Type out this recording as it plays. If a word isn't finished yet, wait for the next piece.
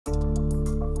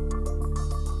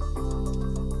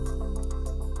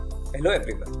Hello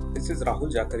everyone, this is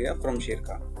𝗙𝗂𝗹𝗶 from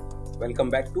Sharekhan. Welcome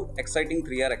back to exciting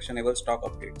 3R actionable stock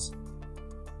updates.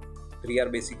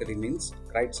 3R basically means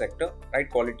right sector, right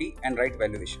quality and right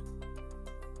valuation.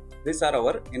 These are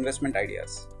our investment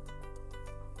ideas.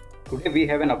 Today we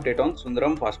have an update on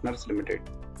Sundram Fasteners Limited.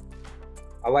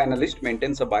 Our analyst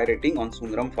maintains a buy rating on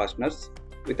Sundram Fasteners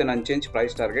with an unchanged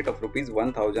price target of Rs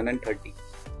 1030,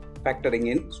 factoring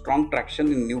in strong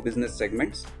traction in new business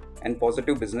segments and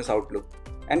positive business outlook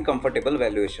and comfortable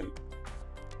valuation.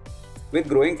 With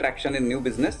growing traction in new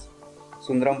business,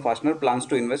 Sundram Fastener plans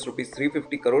to invest Rs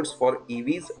 350 crores for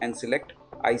EVs and select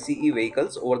ICE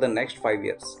vehicles over the next 5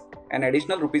 years, an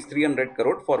additional Rs 300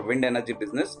 crore for wind energy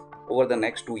business over the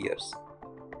next 2 years.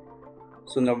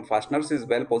 Sundram Fasteners is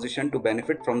well positioned to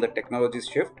benefit from the technology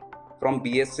shift from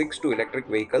BS6 to electric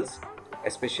vehicles,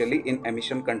 especially in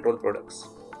emission control products.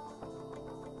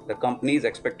 The company is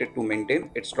expected to maintain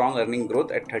its strong earning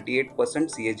growth at 38%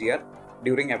 CAGR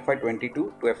during FY22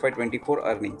 to FY24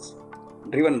 earnings,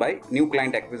 driven by new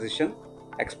client acquisition,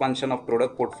 expansion of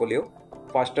product portfolio,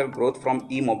 faster growth from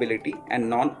e-mobility and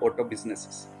non-auto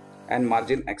businesses, and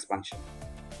margin expansion.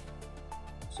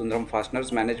 Sundram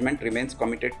Fasteners management remains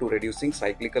committed to reducing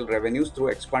cyclical revenues through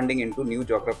expanding into new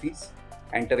geographies,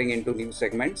 entering into new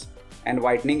segments, and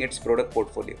widening its product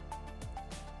portfolio.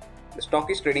 The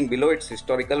stock is trading below its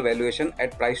historical valuation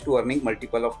at price to earning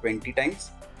multiple of 20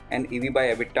 times and EV by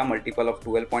EBITDA multiple of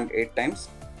 12.8 times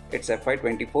its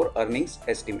FY24 earnings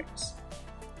estimates.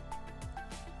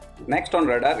 Next on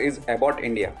radar is Abbott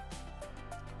India.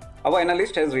 Our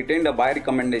analyst has retained a buy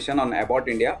recommendation on Abbott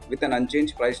India with an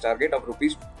unchanged price target of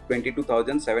Rs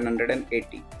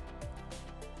 22,780.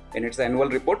 In its annual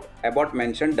report, Abbott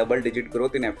mentioned double-digit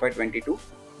growth in FY22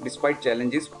 despite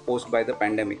challenges posed by the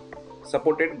pandemic,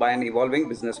 supported by an evolving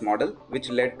business model which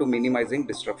led to minimizing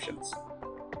disruptions.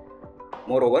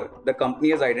 Moreover, the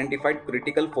company has identified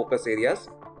critical focus areas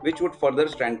which would further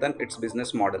strengthen its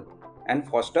business model and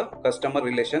foster customer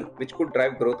relation which could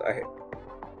drive growth ahead.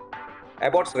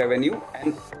 Abbott's revenue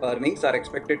and earnings are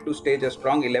expected to stage a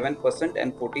strong 11%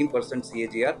 and 14%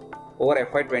 CAGR over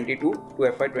FY22 to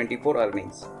FY24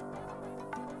 earnings.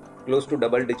 Close to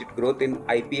double-digit growth in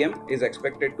IPM is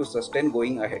expected to sustain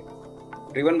going ahead,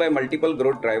 driven by multiple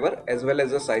growth drivers as well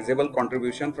as a sizable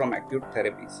contribution from acute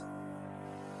therapies.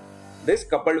 This,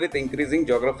 coupled with increasing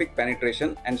geographic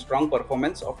penetration and strong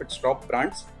performance of its top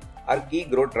brands, are key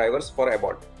growth drivers for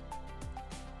Abbott.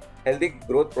 Healthy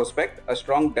growth prospect, a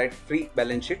strong debt-free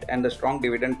balance sheet, and the strong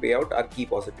dividend payout are key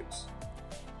positives.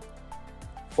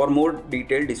 For more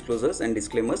detailed disclosures and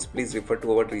disclaimers, please refer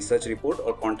to our research report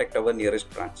or contact our nearest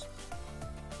branch.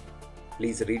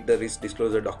 Please read the risk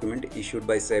disclosure document issued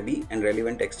by SEBI and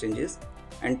relevant exchanges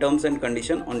and terms and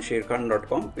conditions on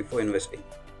sharekhan.com before investing.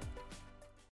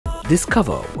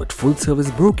 Discover what full-service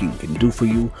broking can do for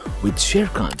you with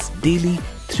Sharekhan's daily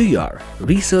 3R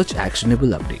Research Actionable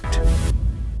Update.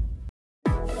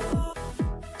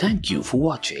 Thank you for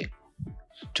watching.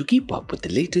 To keep up with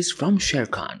the latest from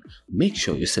Sharekhan, make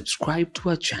sure you subscribe to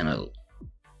our channel.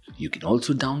 You can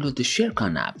also download the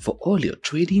Sharekhan app for all your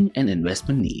trading and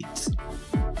investment needs.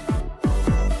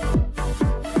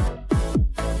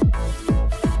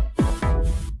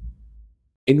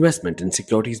 Investment in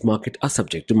securities market are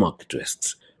subject to market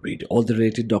risks. Read all the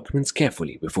related documents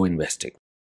carefully before investing.